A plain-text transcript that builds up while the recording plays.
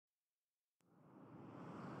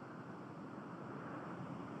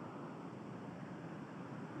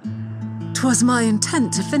'Twas my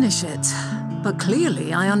intent to finish it, but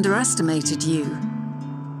clearly I underestimated you.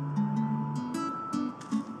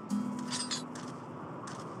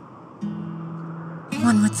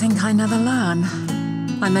 One would think I never learn.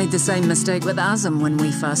 I made the same mistake with Azam when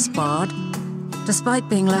we first sparred. Despite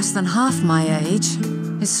being less than half my age,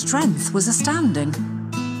 his strength was astounding.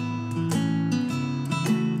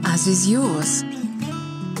 As is yours.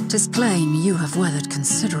 'Tis plain you have weathered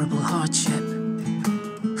considerable hardship.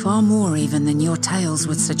 Far more even than your tales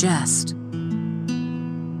would suggest.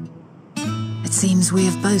 It seems we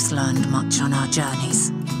have both learned much on our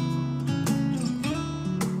journeys.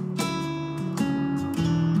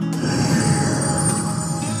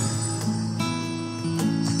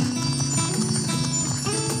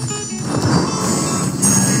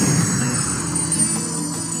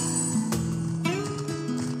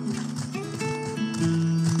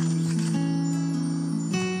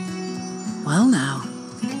 Well now,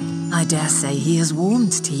 I dare say he has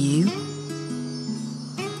warmed to you.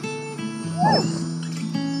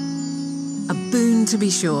 A boon to be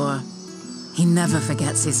sure. He never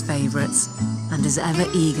forgets his favorites, and is ever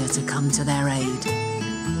eager to come to their aid.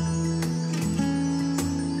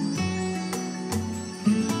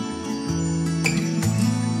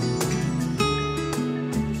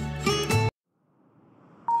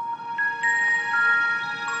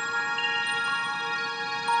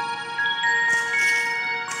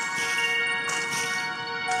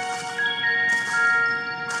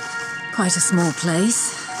 Quite a small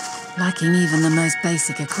place, lacking even the most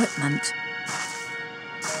basic equipment.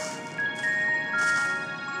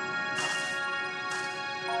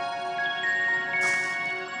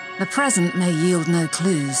 The present may yield no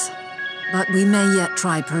clues, but we may yet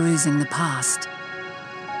try perusing the past.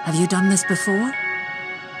 Have you done this before?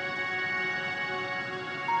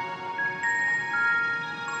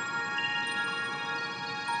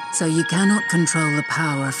 So you cannot control the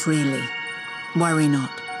power freely. Worry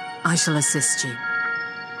not. I shall assist you.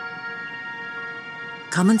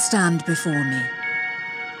 Come and stand before me.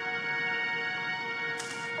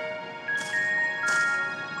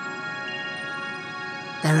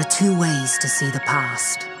 There are two ways to see the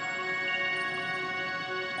past.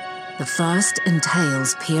 The first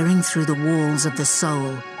entails peering through the walls of the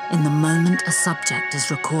soul in the moment a subject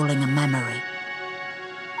is recalling a memory.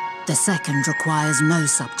 The second requires no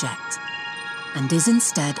subject, and is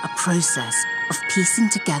instead a process of piecing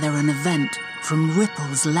together an event from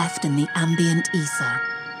ripples left in the ambient ether.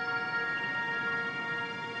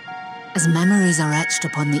 As memories are etched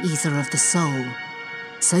upon the ether of the soul,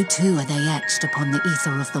 so too are they etched upon the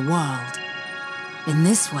ether of the world. In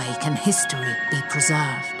this way can history be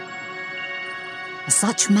preserved.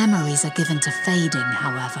 Such memories are given to fading,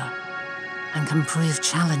 however, and can prove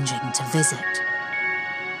challenging to visit.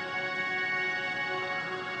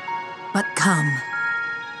 But come,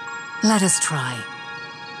 let us try.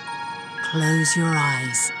 Close your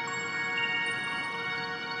eyes.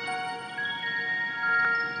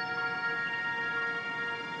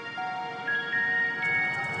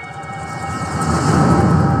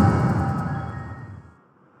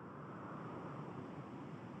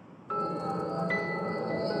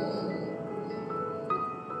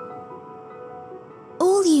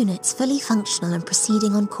 All units fully functional and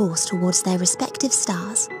proceeding on course towards their respective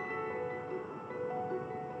stars.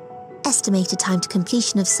 Estimated time to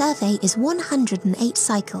completion of survey is 108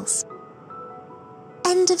 cycles.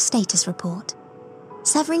 End of status report.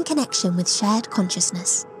 Severing connection with shared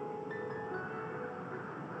consciousness.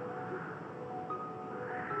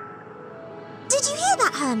 Did you hear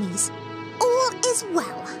that, Hermes? All is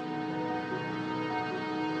well.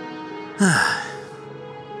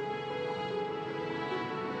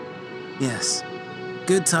 Yes.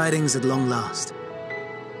 Good tidings at long last.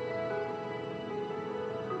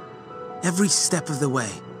 Every step of the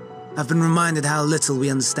way, I've been reminded how little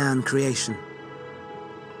we understand creation.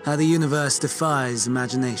 How the universe defies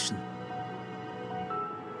imagination.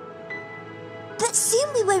 But soon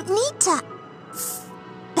we won't need to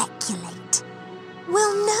speculate.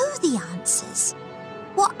 We'll know the answers.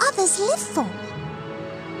 What others live for.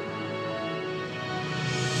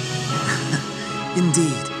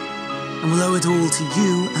 Indeed. And we'll owe it all to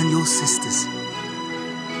you and your sisters.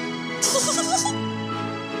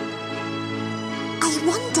 I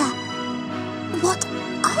wonder what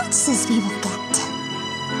answers we will get.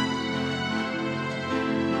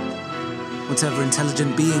 Whatever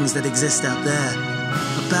intelligent beings that exist out there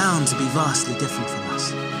are bound to be vastly different from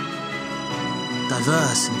us.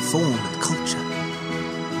 Diverse in form and culture,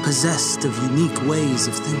 possessed of unique ways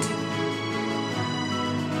of thinking.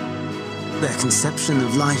 Their conception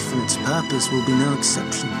of life and its purpose will be no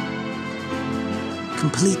exception.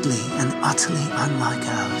 completely and utterly unlike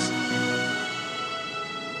ours.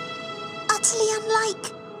 Utterly unlike...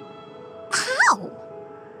 how?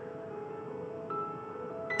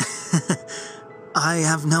 I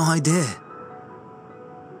have no idea.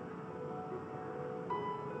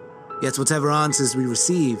 Yet whatever answers we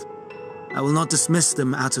receive, I will not dismiss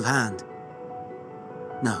them out of hand.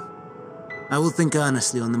 No, I will think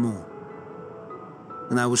earnestly on them all,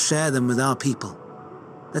 and I will share them with our people,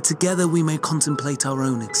 that together we may contemplate our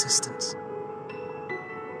own existence.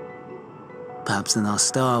 Perhaps then our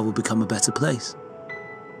star will become a better place,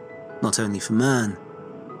 not only for man,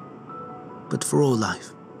 but for all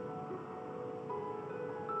life.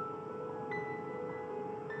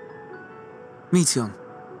 Meteon,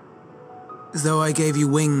 though I gave you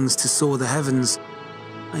wings to soar the heavens,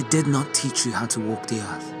 I did not teach you how to walk the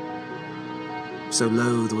earth. So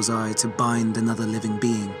loath was I to bind another living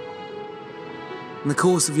being. In the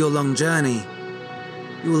course of your long journey,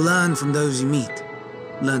 you will learn from those you meet,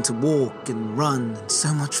 learn to walk and run and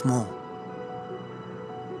so much more.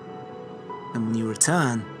 And when you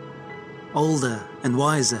return, older and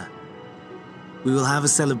wiser, we will have a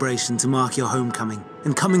celebration to mark your homecoming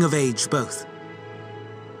and coming of age both.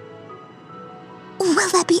 Will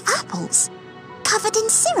there be apples? Covered in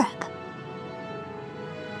syrup?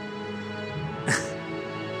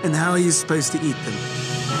 And how are you supposed to eat them?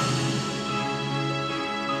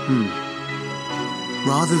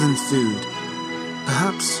 Rather than food,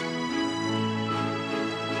 perhaps...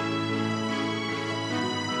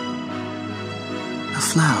 a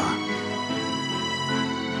flower.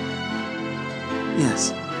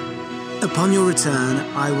 Yes. Upon your return,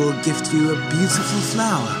 I will gift you a beautiful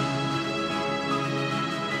flower.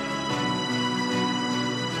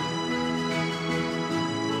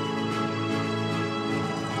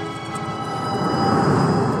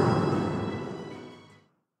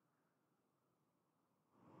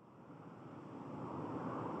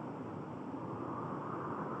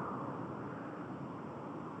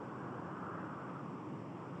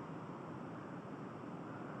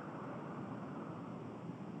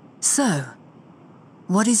 So,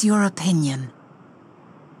 what is your opinion?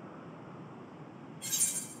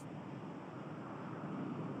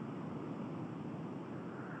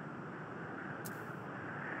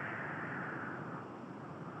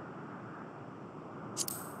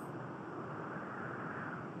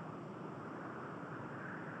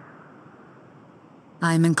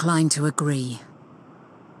 I am inclined to agree.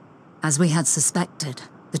 As we had suspected,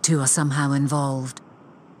 the two are somehow involved.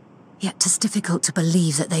 Yet 'tis difficult to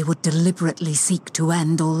believe that they would deliberately seek to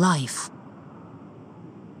end all life.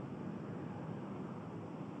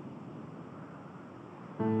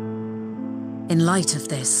 In light of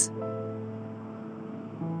this,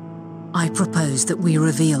 I propose that we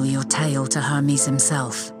reveal your tale to Hermes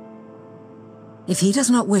himself. If he does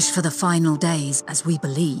not wish for the final days, as we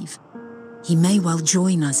believe, he may well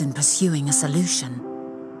join us in pursuing a solution.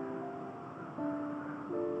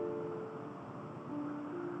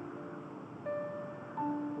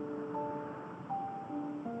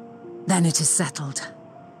 Then it is settled.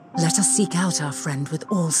 Let us seek out our friend with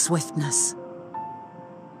all swiftness.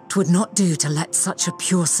 'Twould not do to let such a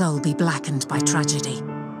pure soul be blackened by tragedy.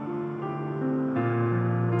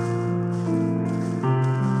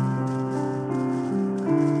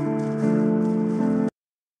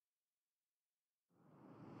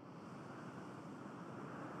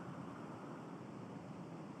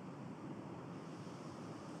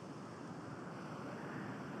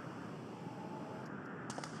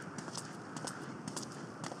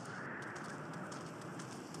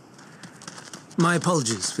 My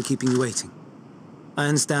apologies for keeping you waiting. I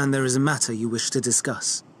understand there is a matter you wish to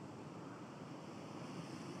discuss.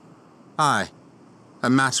 Aye, a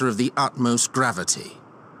matter of the utmost gravity,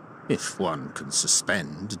 if one can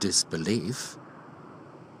suspend disbelief.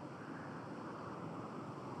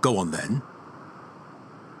 Go on then.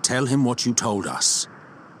 Tell him what you told us,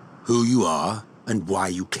 who you are and why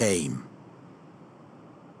you came.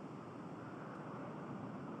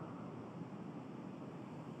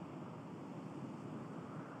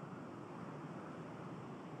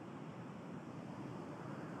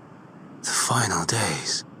 The final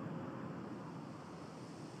days.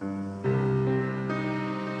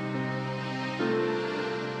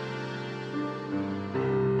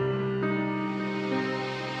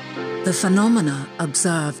 The phenomena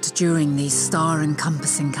observed during these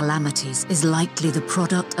star-encompassing calamities is likely the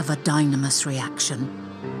product of a dynamos reaction.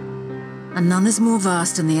 And none is more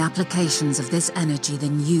versed in the applications of this energy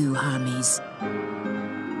than you, Hermes.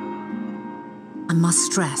 I must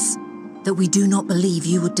stress that we do not believe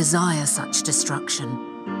you would desire such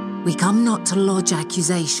destruction. We come not to lodge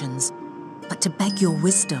accusations, but to beg your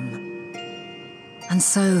wisdom. And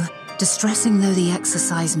so, distressing though the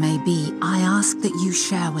exercise may be, I ask that you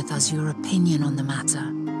share with us your opinion on the matter,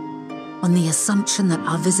 on the assumption that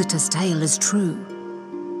our visitor's tale is true.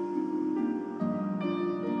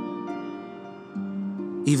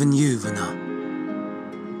 Even you, Vana.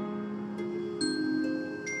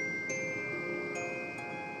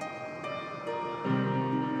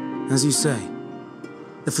 As you say,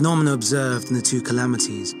 the phenomena observed in the two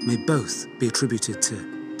calamities may both be attributed to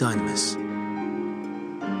Dynamis.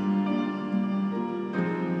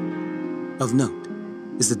 Of note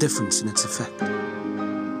is the difference in its effect.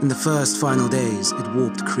 In the first final days, it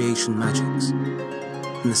warped creation magics.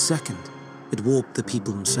 In the second, it warped the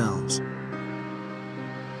people themselves.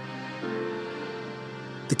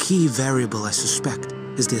 The key variable, I suspect,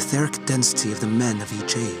 is the etheric density of the men of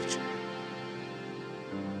each age.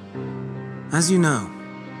 As you know,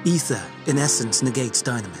 ether, in essence, negates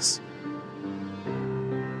Dynamis.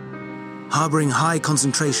 Harboring high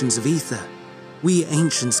concentrations of ether, we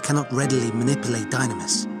ancients cannot readily manipulate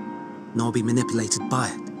Dynamis, nor be manipulated by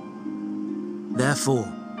it.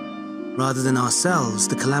 Therefore, rather than ourselves,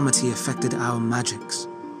 the calamity affected our magics.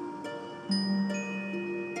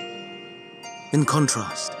 In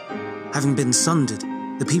contrast, having been sundered,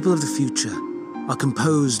 the people of the future are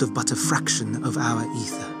composed of but a fraction of our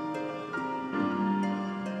ether.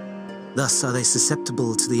 Thus are they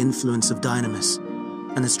susceptible to the influence of Dynamis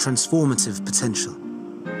and its transformative potential.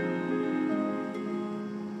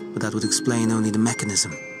 But that would explain only the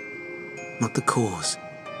mechanism, not the cause.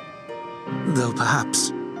 Though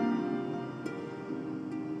perhaps...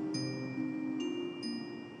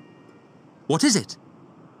 What is it?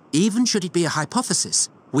 Even should it be a hypothesis,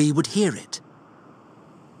 we would hear it.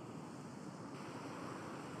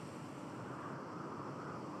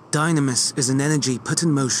 Dynamis is an energy put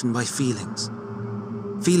in motion by feelings.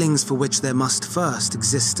 Feelings for which there must first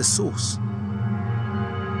exist a source.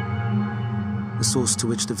 A source to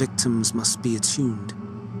which the victims must be attuned.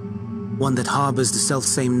 One that harbors the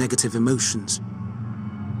selfsame negative emotions.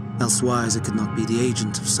 Elsewise it could not be the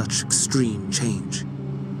agent of such extreme change.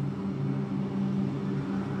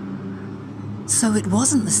 So it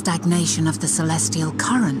wasn't the stagnation of the celestial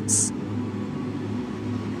currents.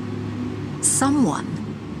 Someone,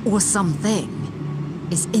 or something,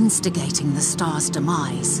 is instigating the star's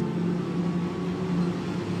demise.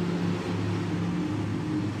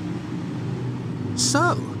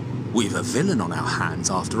 So, we've a villain on our hands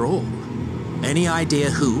after all. Any idea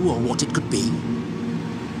who or what it could be?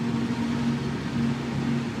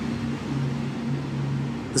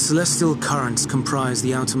 The celestial currents comprise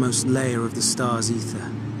the outermost layer of the star's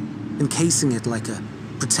ether, encasing it like a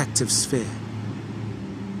protective sphere.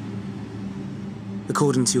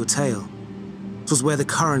 According to your tale, it was where the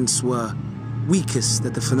currents were weakest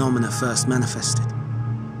that the phenomena first manifested.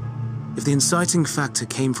 If the inciting factor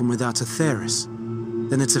came from without a Theris,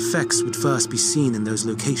 then its effects would first be seen in those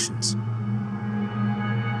locations.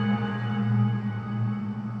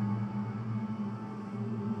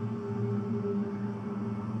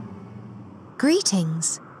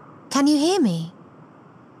 Greetings. Can you hear me?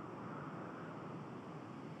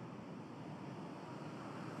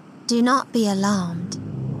 Do not be alarmed.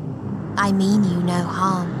 I mean you no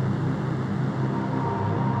harm.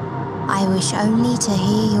 I wish only to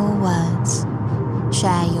hear your words,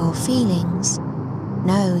 share your feelings,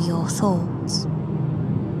 know your thoughts.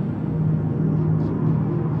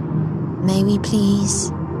 May we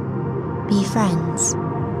please be friends?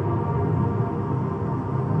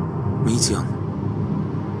 Meteion.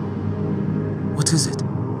 What is it?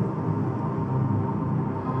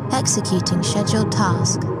 Executing scheduled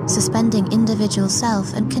task, suspending individual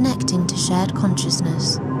self and connecting to shared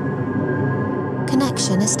consciousness.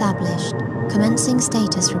 Connection established. Commencing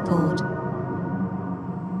status report.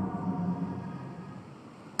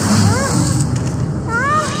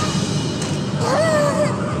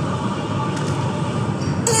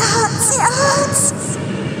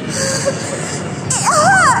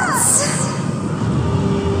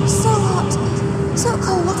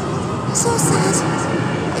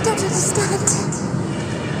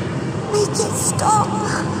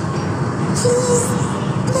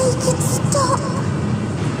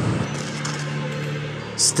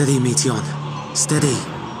 Steady, Meteion. Steady.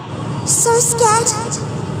 So scared.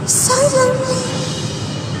 So lonely.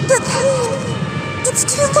 The pain. It's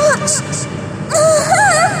too much.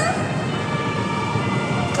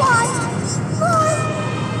 Why?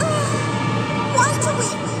 Why do we...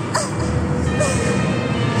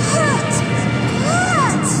 hurt?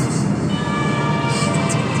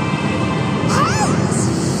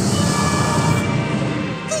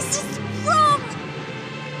 This is wrong.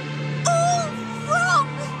 All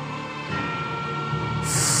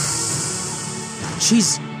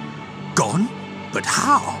She's gone? But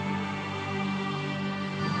how?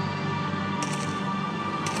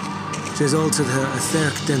 She has altered her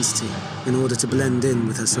etheric density in order to blend in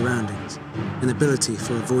with her surroundings, an ability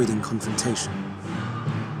for avoiding confrontation.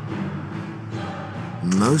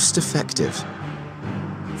 Most effective.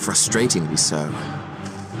 Frustratingly so.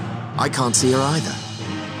 I can't see her either.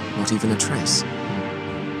 Not even a trace.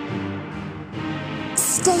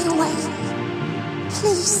 Stay away.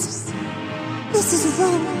 Please. This is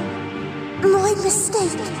wrong. My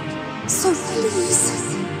mistake. So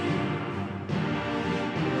please.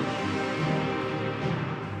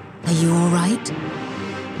 Are you all right?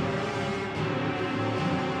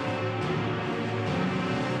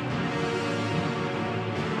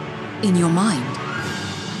 In your mind?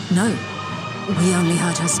 No. We only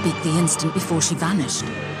heard her speak the instant before she vanished.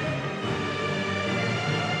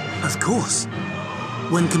 Of course.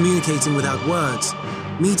 When communicating without words,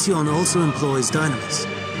 Meteion also employs dynamis.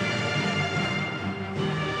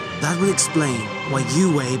 That would explain why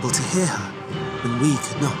you were able to hear her when we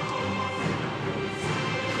could not.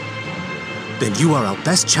 Then you are our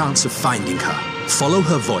best chance of finding her. Follow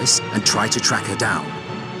her voice and try to track her down.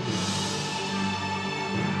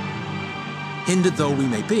 Hindered though we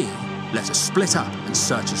may be, let us split up and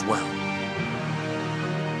search as well.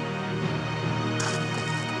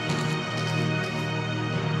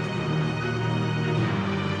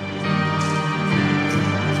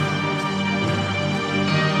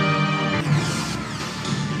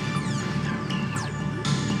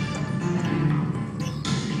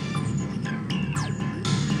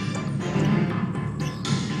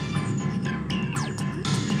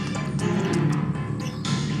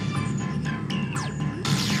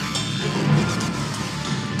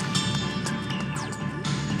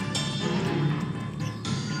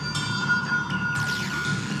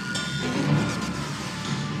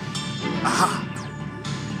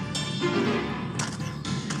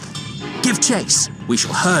 Give chase. We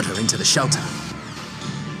shall herd her into the shelter.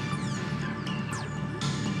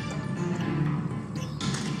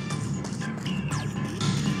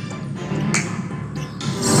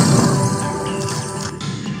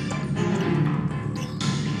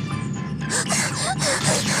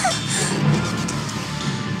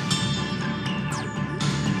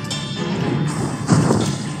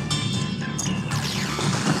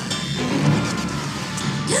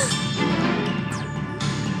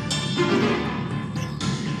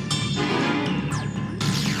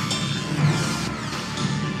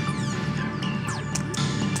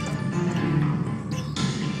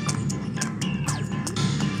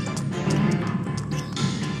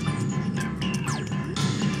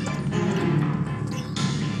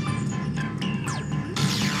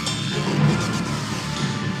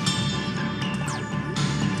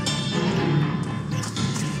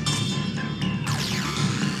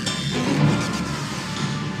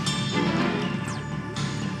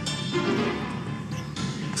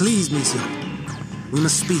 Please, Meteion. We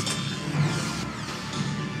must speak.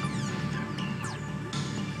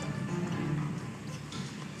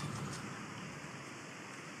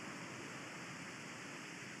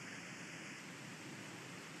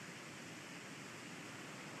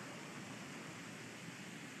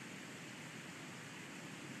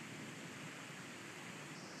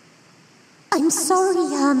 I'm sorry,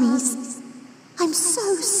 Hermes. I'm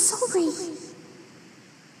so sorry.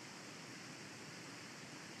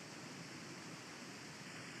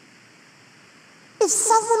 If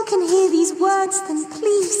someone can hear these words, then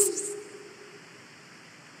please.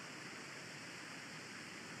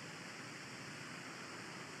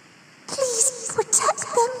 Please protect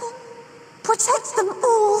them. Protect them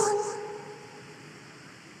all.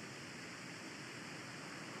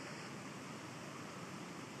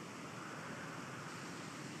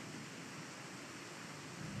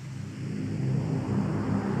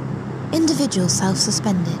 Individual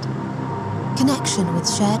self-suspended. Connection with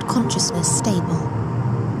shared consciousness stable.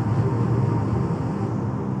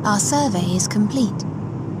 Our survey is complete.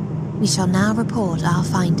 We shall now report our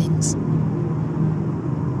findings.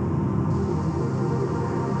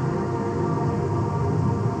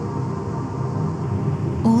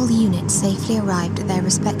 All units safely arrived at their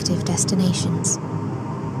respective destinations.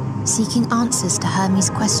 Seeking answers to Hermes'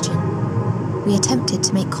 question, we attempted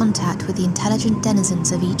to make contact with the intelligent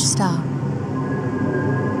denizens of each star.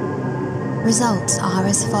 Results are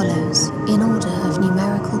as follows, in order of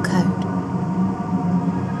numerical code.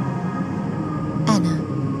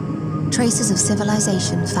 Enna. Traces of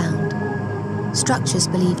civilization found. Structures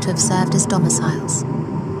believed to have served as domiciles.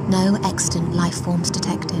 No extant life forms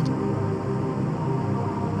detected.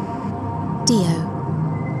 Dio.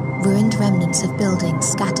 Ruined remnants of buildings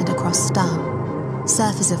scattered across star.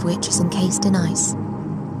 surface of which is encased in ice.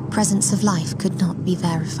 Presence of life could not be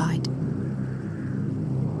verified.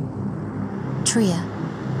 Tria.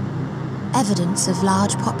 Evidence of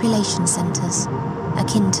large population centres,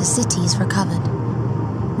 akin to cities, recovered.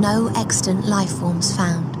 No extant life forms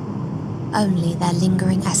found, only their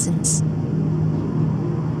lingering essence.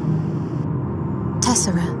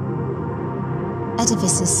 Tessera.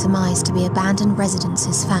 Edifices surmised to be abandoned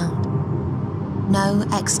residences found. No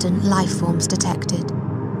extant life forms detected.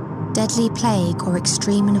 Deadly plague or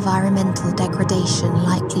extreme environmental degradation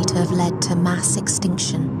likely to have led to mass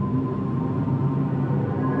extinction.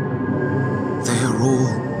 They are all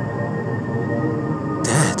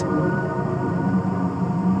dead.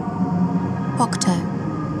 Octo.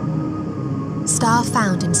 Star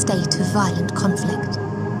found in state of violent conflict.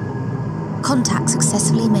 Contact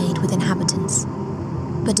successfully made with inhabitants,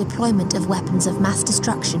 but deployment of weapons of mass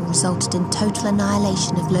destruction resulted in total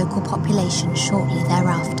annihilation of local population shortly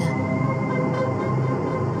thereafter.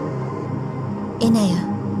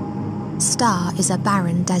 Inea. Star is a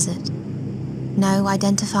barren desert. No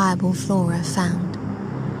identifiable flora found.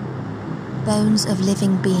 Bones of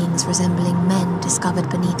living beings resembling men discovered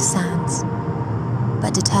beneath sands,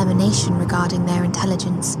 but determination regarding their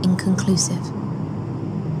intelligence inconclusive.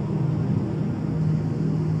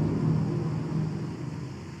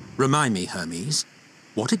 Remind me, Hermes,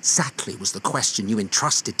 what exactly was the question you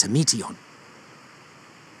entrusted to Meteion?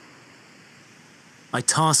 I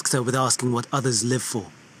tasked her with asking what others live for,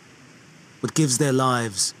 what gives their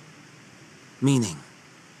lives meaning.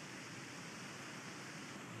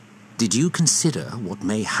 Did you consider what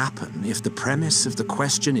may happen if the premise of the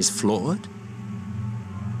question is flawed?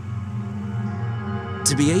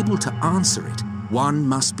 To be able to answer it, one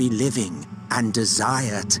must be living and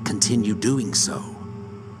desire to continue doing so.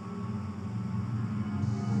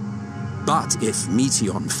 But if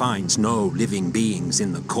Meteion finds no living beings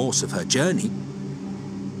in the course of her journey,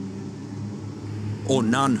 or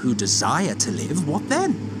none who desire to live, what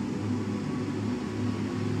then?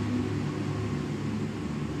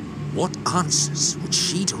 What answers would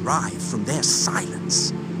she derive from their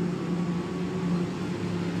silence?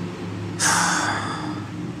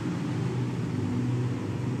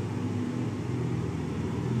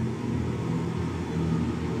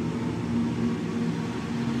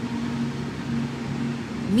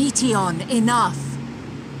 Meteion, enough!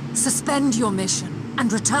 Suspend your mission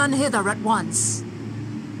and return hither at once.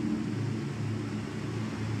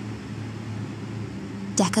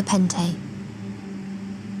 Decapente.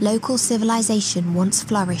 Local civilization once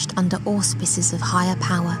flourished under auspices of higher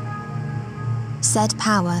power. Said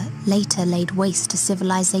power later laid waste to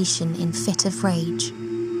civilization in fit of rage.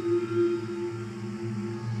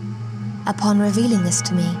 Upon revealing this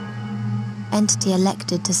to me, entity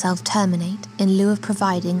elected to self-terminate in lieu of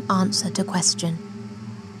providing answer to question.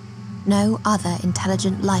 No other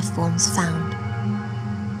intelligent life forms found.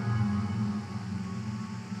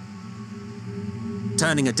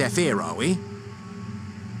 Turning a deaf ear, are we?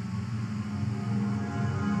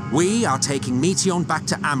 We are taking Meteion back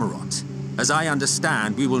to Amarot. As I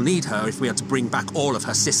understand, we will need her if we are to bring back all of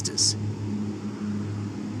her sisters.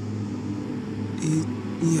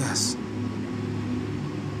 Yes.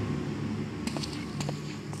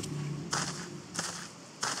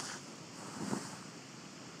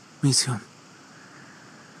 Meteion.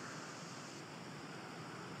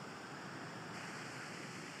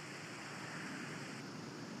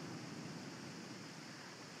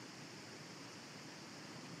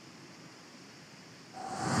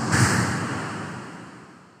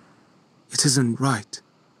 It isn't right,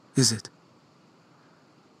 is it?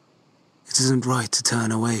 It isn't right to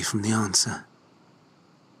turn away from the answer,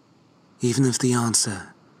 even if the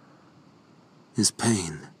answer is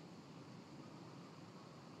pain.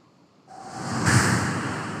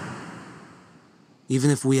 Even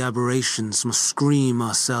if we aberrations must scream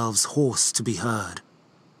ourselves hoarse to be heard.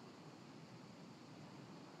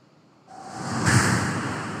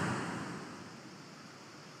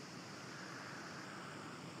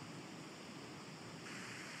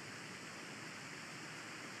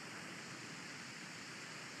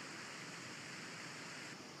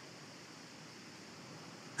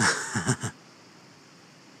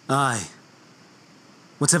 Aye.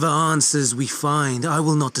 Whatever answers we find, I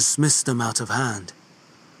will not dismiss them out of hand.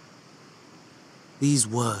 These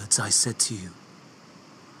words I said to you,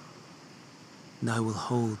 and I will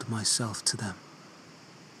hold myself to them.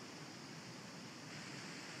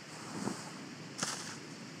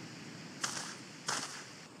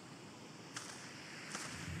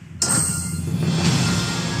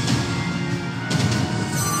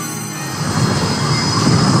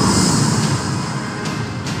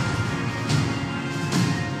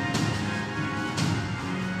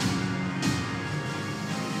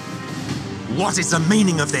 What is the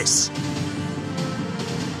meaning of this?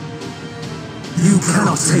 You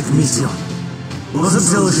cannot take Meteion. Not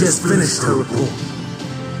until she has finished her report.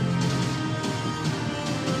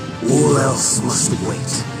 All else must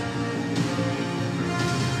wait.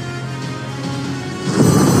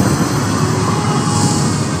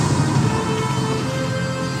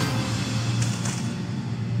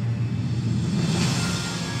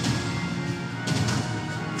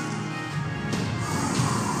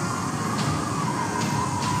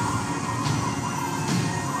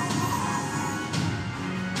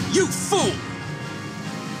 You fool!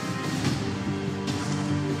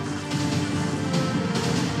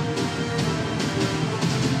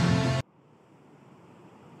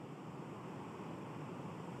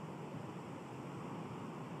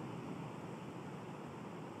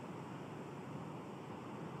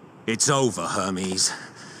 It's over, Hermes.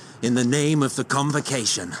 In the name of the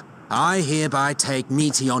Convocation, I hereby take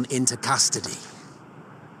Meteion into custody.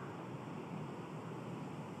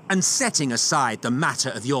 And setting aside the matter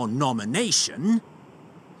of your nomination,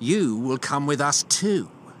 you will come with us too.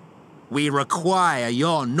 We require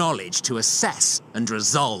your knowledge to assess and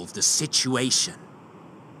resolve the situation.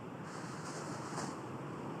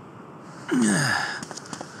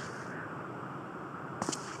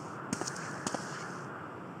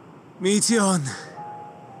 Meteion,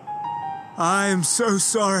 I am so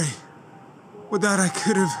sorry. Would that I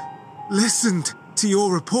could have listened to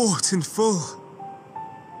your report in full.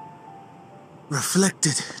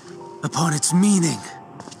 Reflected upon its meaning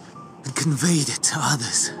and conveyed it to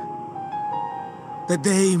others, that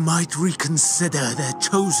they might reconsider their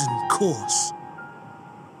chosen course.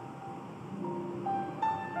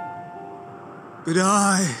 But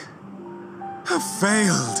I have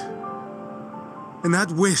failed, and that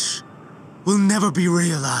wish will never be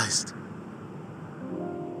realized.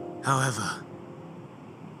 However,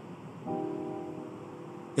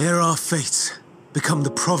 ere our fates become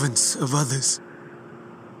the province of others,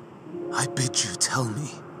 I bid you tell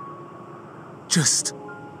me just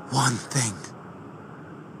one thing.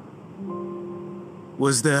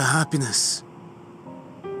 Was there happiness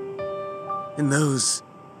in those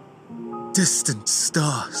distant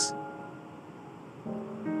stars?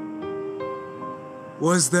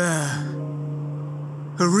 Was there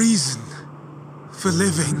a reason for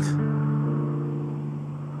living?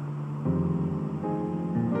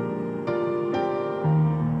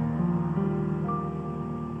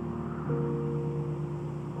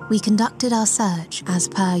 We conducted our search as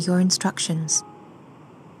per your instructions.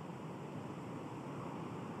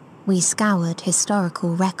 We scoured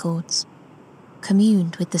historical records,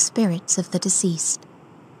 communed with the spirits of the deceased,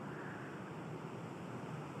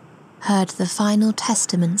 heard the final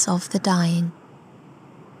testaments of the dying,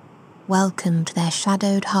 welcomed their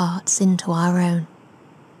shadowed hearts into our own.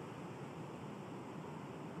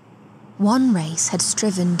 One race had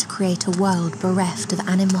striven to create a world bereft of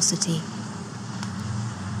animosity.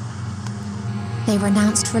 They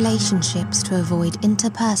renounced relationships to avoid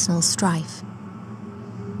interpersonal strife,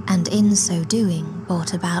 and in so doing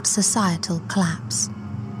brought about societal collapse.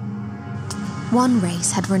 One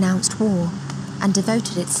race had renounced war and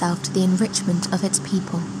devoted itself to the enrichment of its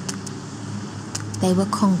people. They were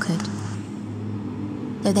conquered.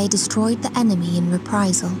 Though they destroyed the enemy in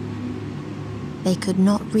reprisal, they could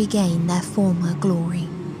not regain their former glory.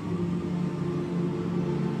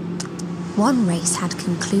 One race had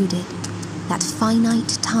concluded that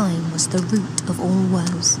finite time was the root of all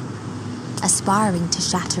woes. Aspiring to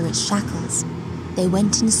shatter its shackles, they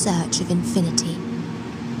went in search of infinity.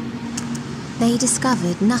 They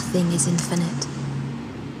discovered nothing is infinite,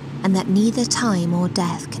 and that neither time or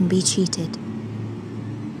death can be cheated.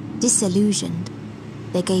 Disillusioned,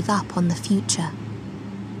 they gave up on the future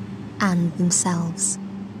and themselves.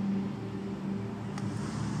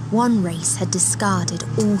 One race had discarded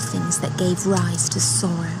all things that gave rise to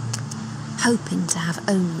sorrow, hoping to have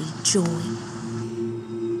only joy.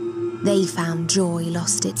 They found joy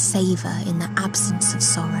lost its savour in the absence of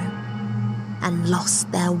sorrow, and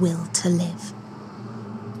lost their will to live.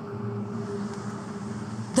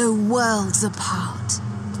 Though worlds apart,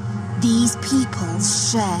 these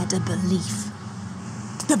peoples shared a belief.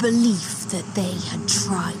 The belief that they had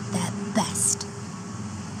tried their best.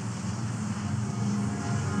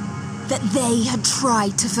 That they had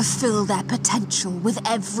tried to fulfill their potential with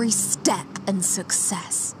every step and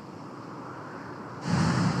success.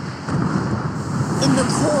 In the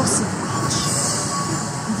course of which,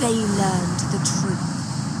 they learned the truth.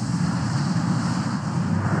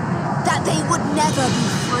 That they would never be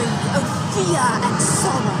free of fear and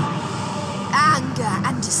sorrow, anger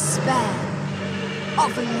and despair,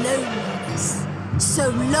 of loneliness so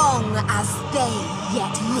long as they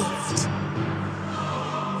yet lived.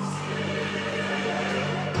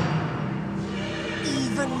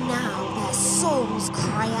 Even now their souls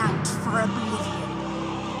cry out for oblivion.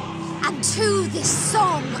 And to this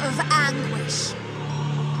song of anguish,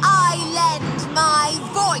 I lend my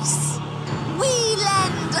voice. We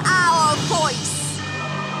lend our voice.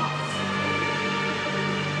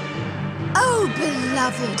 Oh,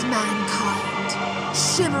 beloved mankind,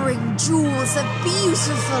 shimmering jewels of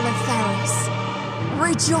beautiful Etheris,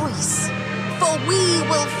 rejoice, for we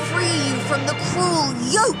will free you from the cruel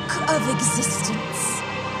yoke of existence.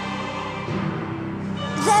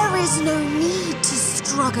 There is no need to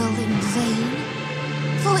struggle in vain,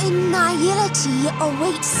 for in nihility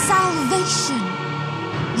awaits salvation.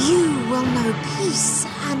 You will know peace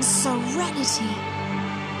and serenity,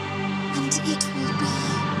 and it will be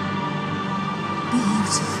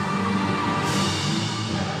beautiful.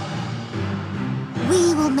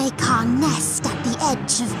 We will make our nest at the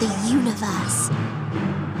edge of the universe,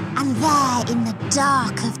 and there in the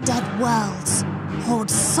dark of dead worlds hoard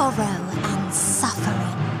sorrow and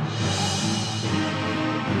suffering.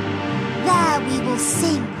 There we will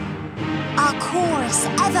sing, our chorus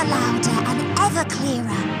ever louder and ever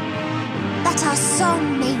clearer, that our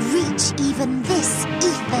song may reach even this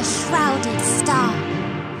ether-shrouded star.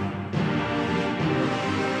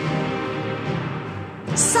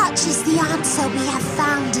 Such is the answer we have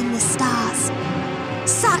found in the stars.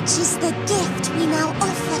 Such is the gift we now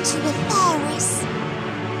offer to Etheris.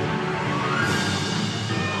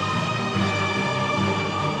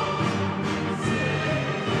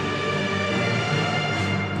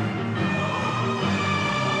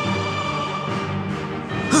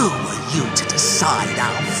 Who are you to decide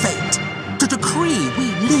our fate? To decree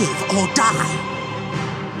we live or die?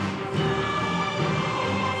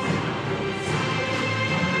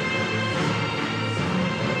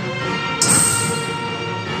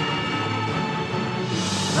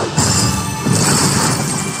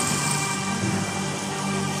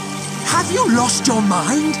 Have you lost your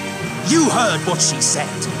mind? You heard what she said.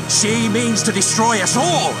 She means to destroy us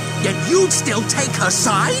all, yet you'd still take her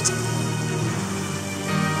side?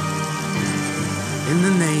 In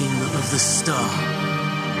the name of the star,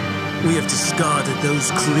 we have discarded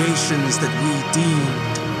those creations that we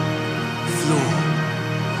deemed flawed.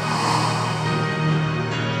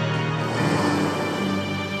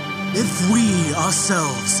 If we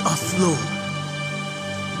ourselves are flawed,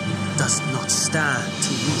 it does not stand to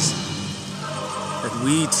reason that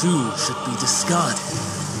we too should be discarded.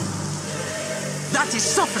 That is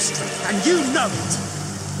sophistry, and you know it.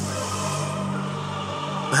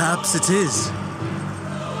 Perhaps it is.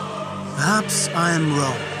 Perhaps I am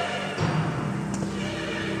wrong.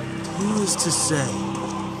 Who is to say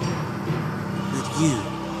that you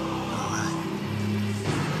are right?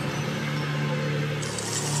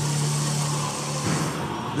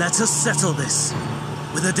 Let us settle this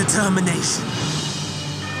with a determination.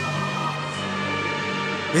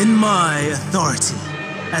 In my authority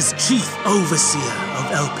as Chief Overseer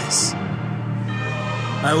of Elpis,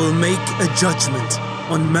 I will make a judgment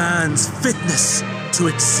on man's fitness to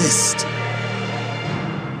exist.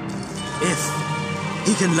 If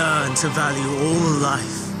he can learn to value all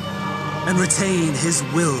life and retain his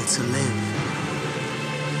will to live,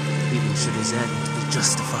 even should his end be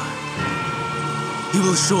justified, he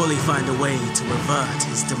will surely find a way to avert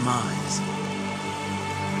his demise.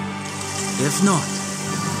 If not,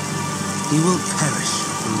 he will perish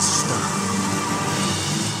in stone.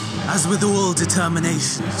 As with all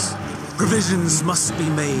determinations, provisions must be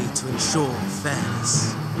made to ensure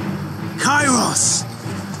fairness. Kairos,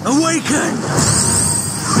 awaken!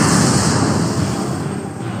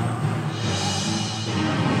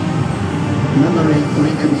 Memory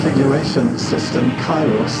reconfiguration system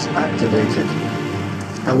Kairos activated.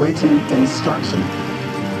 Awaiting instruction.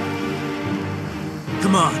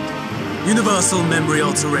 Command, universal memory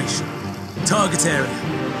alteration. Target area,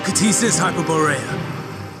 Catesis Hyperborea.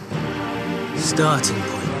 Starting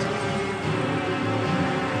point.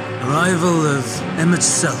 Arrival of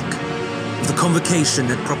MSQ of the convocation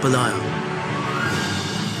at Propylion.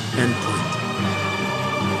 Endpoint.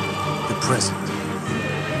 The present.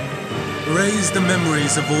 Erase the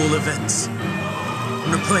memories of all events,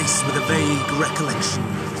 and replace with a vague recollection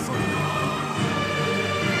of the following.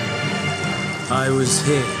 I was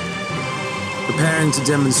here, preparing to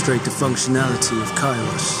demonstrate the functionality of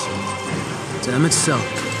Kairos to MSQ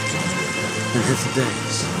and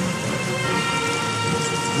Hitherdays.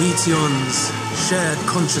 Meteon's shared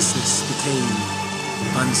consciousness became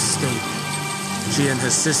unstable. She and her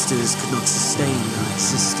sisters could not sustain her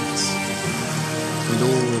existence, and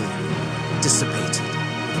all dissipated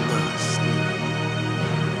with a burst.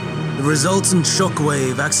 The resultant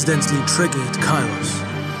shockwave accidentally triggered Kairos,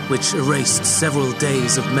 which erased several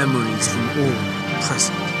days of memories from all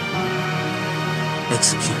present.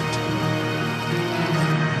 Execute.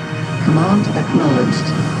 Command acknowledged.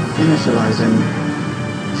 Initializing.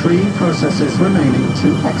 3 processes remaining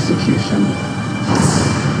to execution.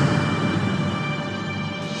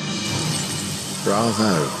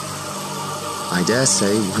 Bravo. I dare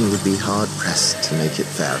say one would be hard-pressed to make it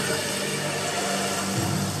fairer.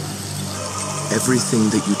 Everything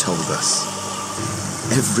that you told us,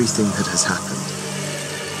 everything that has happened,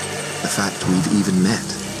 the fact we've even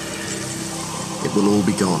met, it will all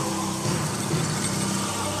be gone.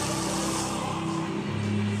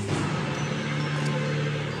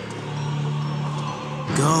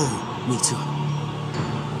 Go, Meteor.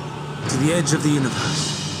 To the edge of the universe,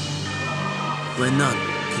 where none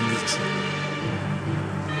can reach you.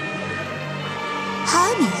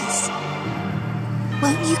 Hermes,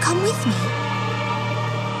 won't you come with me?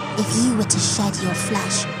 If you were to shed your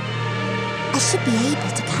flesh, I should be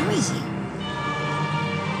able to carry you.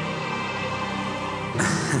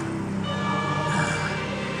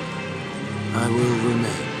 I will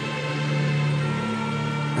remain.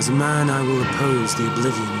 As a man, I will oppose the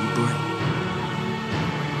oblivion you bring.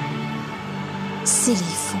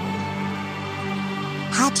 Silly fool.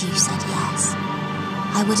 Had you said yes,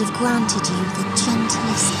 I would have granted you the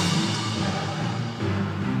gentlest end.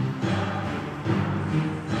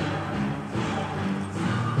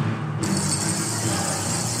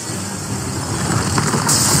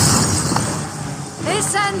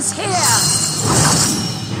 This ends here!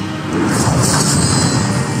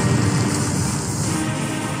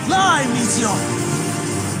 Fly, Meteor!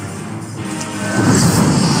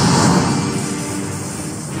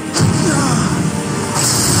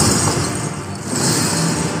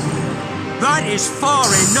 That is far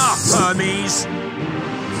enough, Hermes!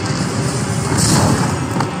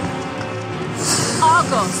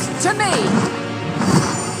 Argos, to me!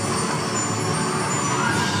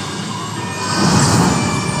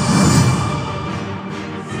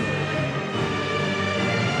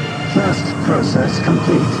 First process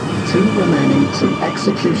complete. 2 remaining to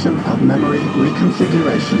execution of memory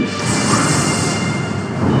reconfiguration.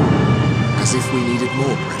 As if we needed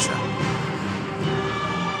more pressure.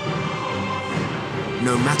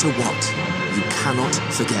 No matter what, you cannot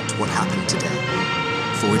forget what happened today.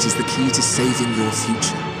 For it is the key to saving your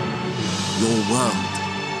future. Your world.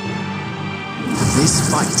 This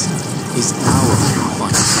fight is our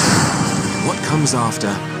fight. What comes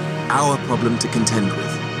after, our problem to contend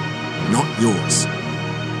with. Not yours.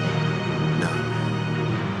 No.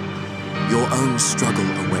 Your own struggle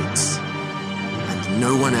awaits. And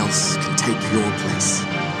no one else can take your place.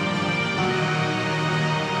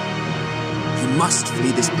 You must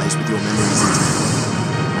flee this place with your memories intact.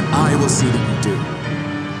 And I will see that you do.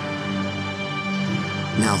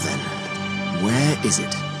 Now then, where is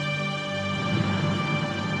it?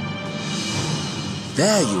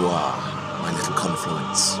 There you are, my little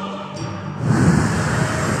confluence.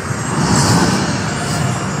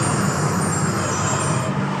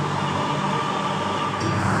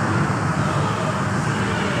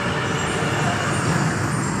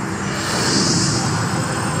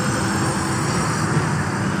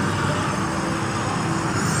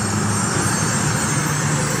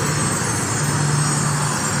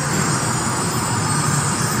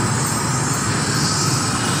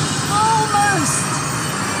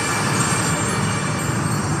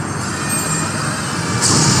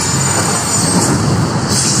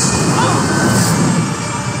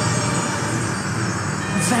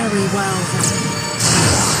 Very well, then.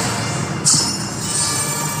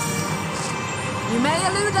 You may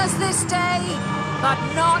elude us this day, but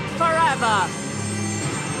not forever.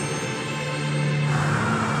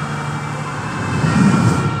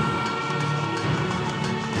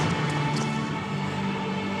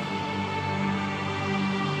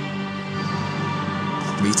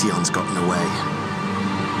 Meteon's gotten away.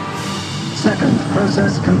 Second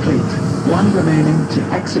process complete. 1 remaining to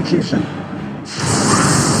execution.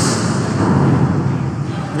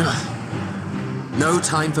 No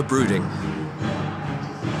time for brooding.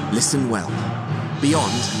 Listen well.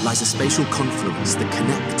 Beyond lies a spatial confluence that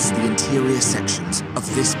connects the interior sections of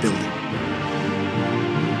this building.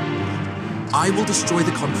 I will destroy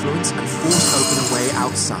the confluence and force open a way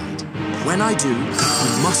outside. When I do,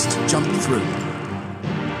 you must jump through.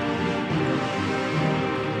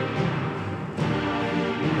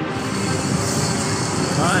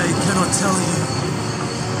 I cannot tell you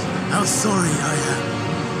how sorry I am.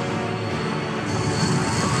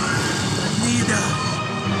 Neither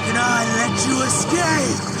can I I let you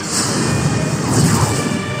escape!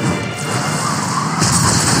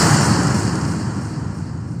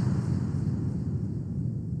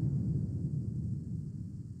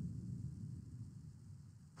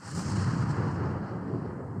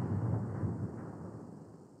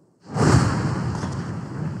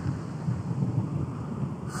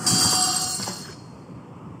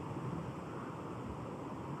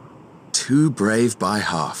 Too brave by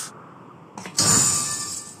half.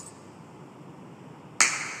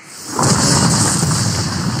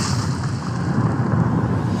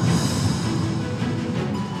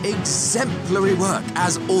 Exemplary work,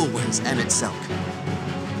 as always, MSQ.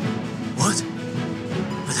 What?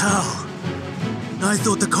 But how? I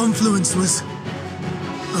thought the confluence was...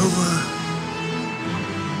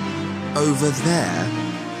 Over there?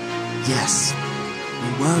 Yes. We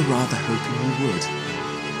were rather hoping we would.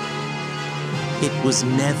 It was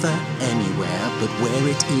never anywhere but where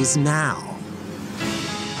it is now.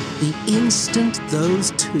 The instant those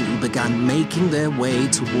two began making their way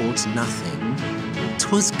towards nothing,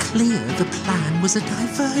 'twas clear the plan was a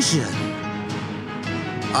diversion.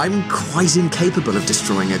 I'm quite incapable of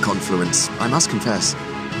destroying a confluence, I must confess.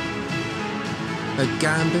 A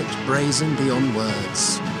gambit brazen beyond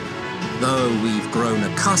words. Though we've grown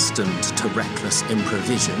accustomed to reckless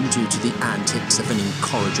improvision due to the antics of an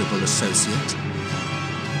incorrigible associate.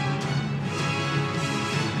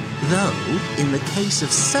 Though, in the case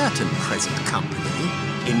of certain present company,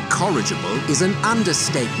 incorrigible is an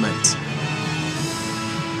understatement.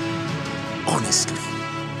 Honestly,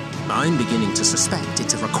 I'm beginning to suspect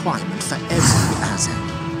it's a requirement for every Azen.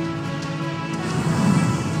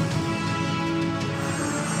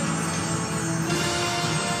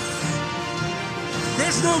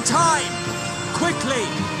 There's no time! Quickly!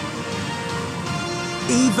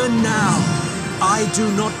 Even now, I do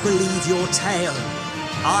not believe your tale.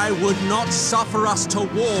 I would not suffer us to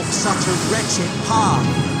walk such a wretched path.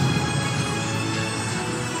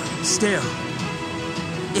 Still,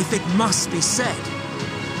 if it must be said,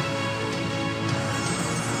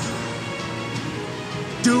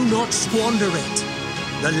 do not squander it,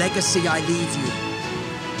 the legacy I leave you.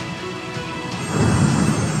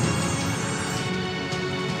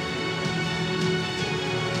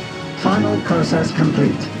 Final process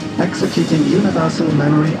complete. Executing universal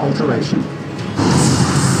memory alteration.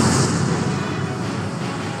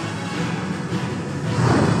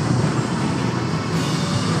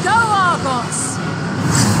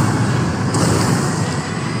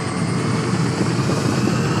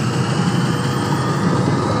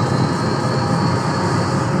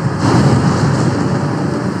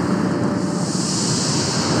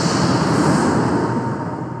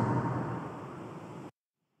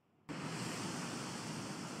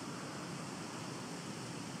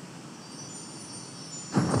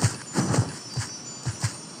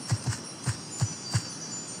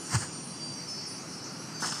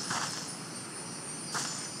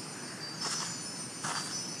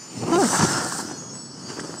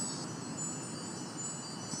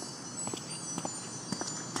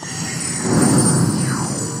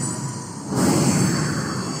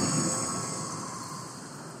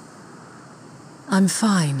 I'm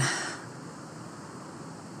fine.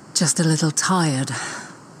 Just a little tired.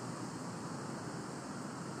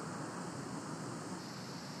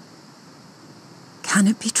 Can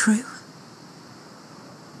it be true?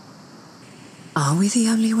 Are we the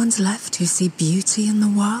only ones left who see beauty in the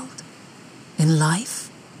world? In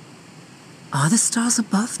life? Are the stars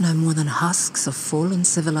above no more than husks of fallen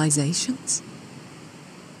civilizations?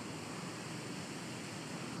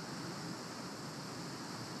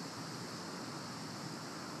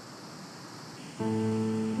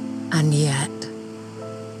 And yet,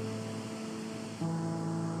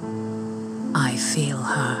 I feel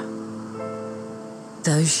her.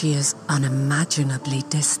 Though she is unimaginably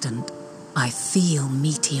distant, I feel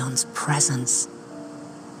Meteion's presence,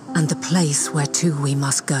 and the place where to we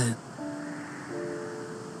must go.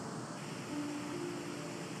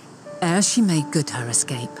 Ere she made good her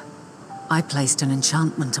escape, I placed an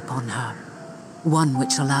enchantment upon her, one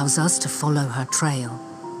which allows us to follow her trail.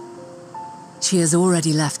 She has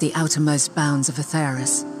already left the outermost bounds of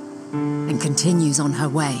Aetheris, and continues on her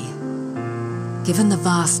way. Given the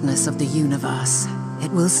vastness of the universe,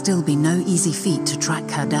 it will still be no easy feat to track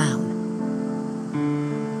her down.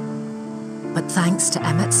 But thanks to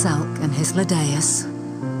MSQ and his Ladeus,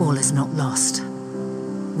 all is not lost.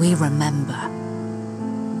 We remember.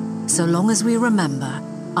 So long as we remember,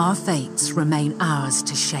 our fates remain ours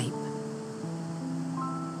to shape.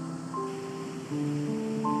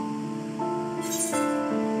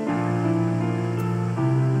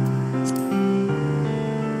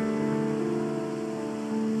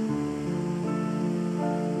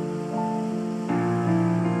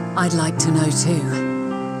 I'd like to know too.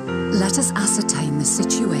 Let us ascertain the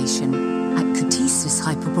situation at Cutisis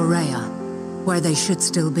Hyperborea, where they should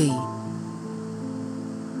still be.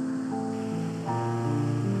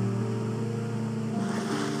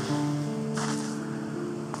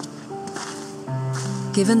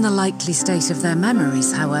 Given the likely state of their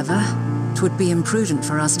memories, however, it would be imprudent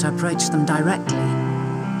for us to approach them directly.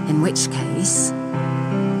 In which case...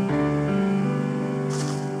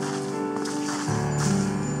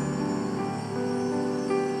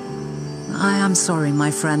 I am sorry,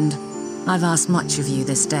 my friend. I've asked much of you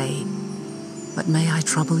this day. But may I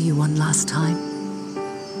trouble you one last time?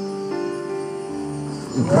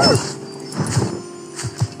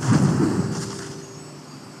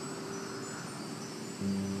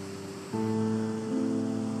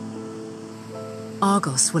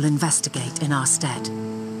 Argos will investigate in our stead.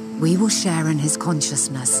 We will share in his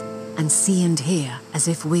consciousness and see and hear as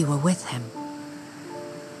if we were with him.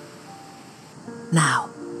 Now,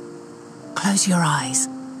 close your eyes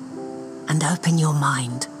and open your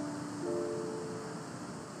mind.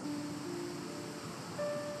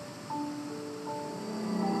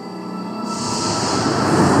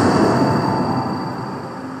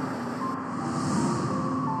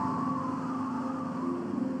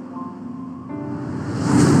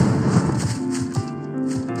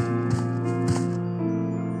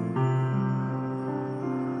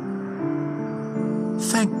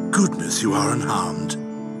 Thank goodness you are unharmed.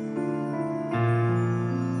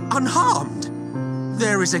 Unharmed?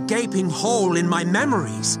 There is a gaping hole in my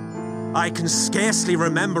memories. I can scarcely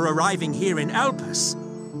remember arriving here in Elpis.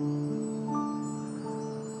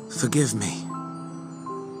 Forgive me.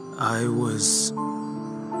 I was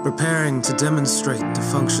preparing to demonstrate the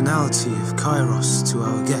functionality of Kairos to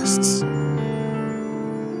our guests.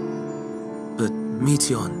 But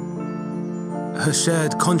Meteion, her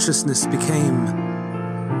shared consciousness became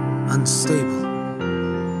unstable.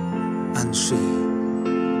 And she...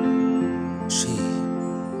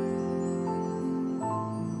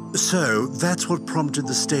 So, that's what prompted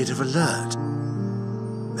the state of alert.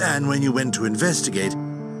 And when you went to investigate,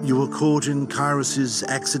 you were caught in Kairos's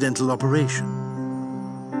accidental operation.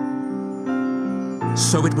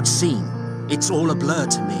 So it would seem. It's all a blur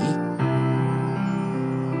to me.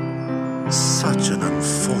 Such an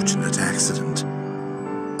unfortunate accident.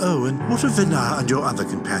 Oh, and what of Vinar and your other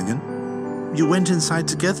companion? You went inside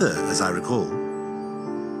together, as I recall.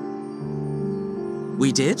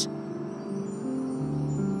 We did?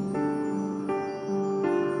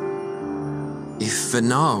 If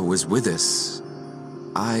Vinar was with us,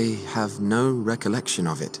 I have no recollection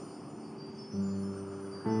of it.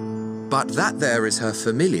 But that there is her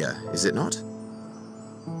familiar, is it not?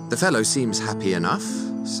 The fellow seems happy enough,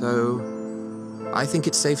 so I think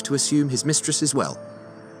it's safe to assume his mistress is well.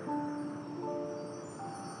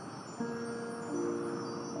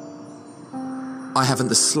 I haven't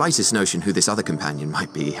the slightest notion who this other companion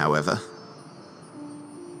might be, however.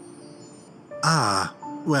 Ah,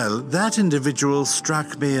 well, that individual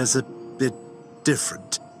struck me as a bit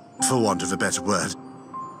different, for want of a better word.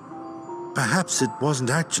 Perhaps it wasn't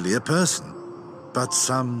actually a person, but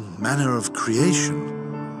some manner of creation.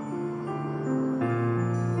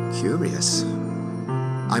 Curious.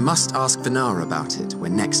 I must ask Vinar about it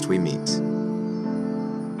when next we meet.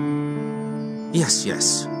 Yes,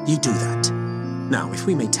 you do that. Now, if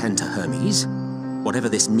we may tend to Hermes, whatever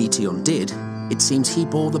this Meteion did, it seems he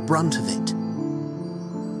bore the brunt of it.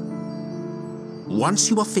 Once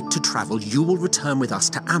you are fit to travel, you will return with us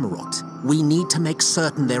to Amarot. We need to make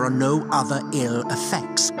certain there are no other ill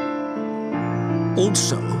effects.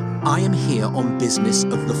 Also, I am here on business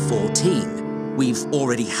of the 14. We've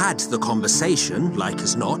already had the conversation, like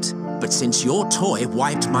as not, but since your toy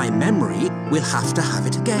wiped my memory, we'll have to have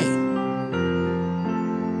it again.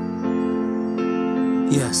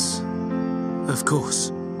 Yes, of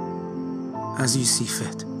course. As you see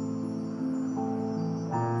fit.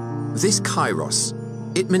 This Kairos,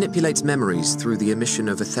 it manipulates memories through the emission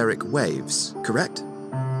of etheric waves, correct?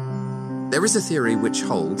 There is a theory which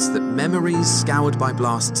holds that memories scoured by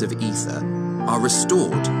blasts of ether are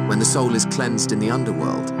restored when the soul is cleansed in the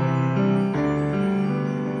underworld.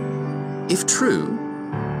 If true,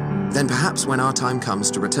 then perhaps when our time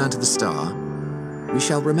comes to return to the star, we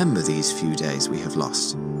shall remember these few days we have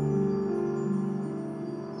lost.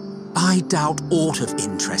 I doubt aught of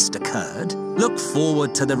interest occurred. Look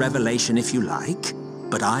forward to the revelation if you like,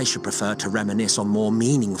 but I should prefer to reminisce on more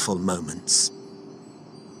meaningful moments.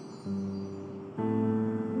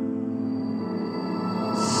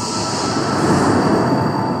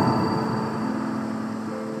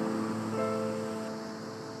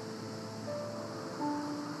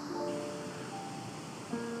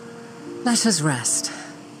 Let us rest,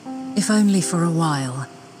 if only for a while.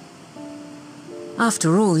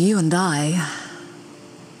 After all, you and I...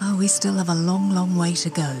 oh, we still have a long, long way to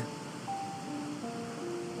go.